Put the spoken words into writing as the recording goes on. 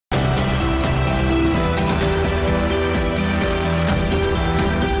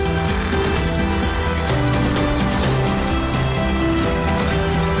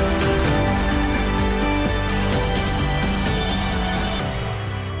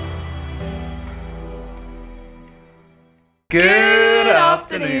Good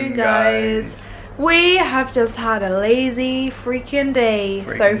afternoon, guys. We have just had a lazy freaking day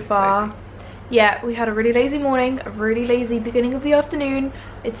so far. Lazy. Yeah, we had a really lazy morning, a really lazy beginning of the afternoon.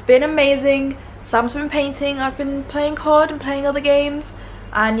 It's been amazing. Sam's been painting, I've been playing COD and playing other games.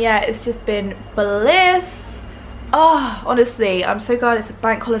 And yeah, it's just been bliss. Oh, honestly, I'm so glad it's a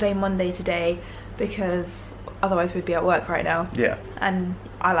bank holiday Monday today, because otherwise we'd be at work right now. Yeah. And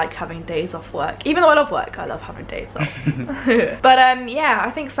I like having days off work. Even though I love work, I love having days off. But yeah, I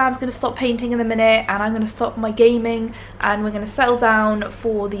think Sam's going to stop painting in a minute, and I'm going to stop my gaming, and we're going to settle down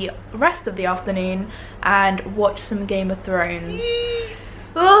for the rest of the afternoon and watch some Game of Thrones.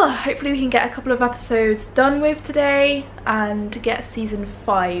 Oh, hopefully we can get a couple of episodes done with today and get season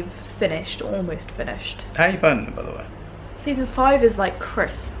 5 finished, almost finished. How are you finding it, by the way? Season 5 is like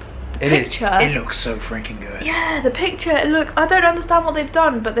crisp. It looks so freaking good. Yeah, the picture, it looks, I don't understand what they've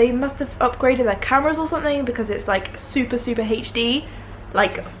done, but they must have upgraded their cameras or something, because it's like super HD,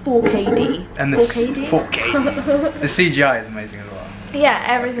 like 4KD. And the 4K. The CGI is amazing as well. Yeah,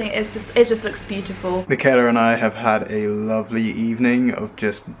 everything is just, it just looks beautiful. Michaela and I have had a lovely evening of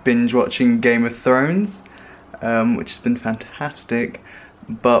just binge watching Game of Thrones, which has been fantastic,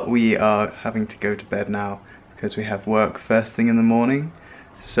 but we are having to go to bed now because we have work first thing in the morning.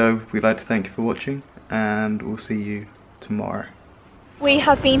 So we'd like to thank you for watching, and we'll see you tomorrow. We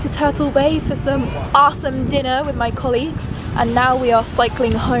have been to Turtle Bay for some awesome dinner with my colleagues, and now we are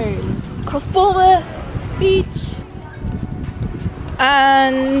cycling home across Bournemouth Beach.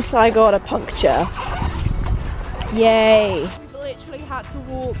 And I got a puncture. Yay. We literally had to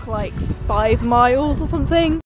walk like 5 miles or something.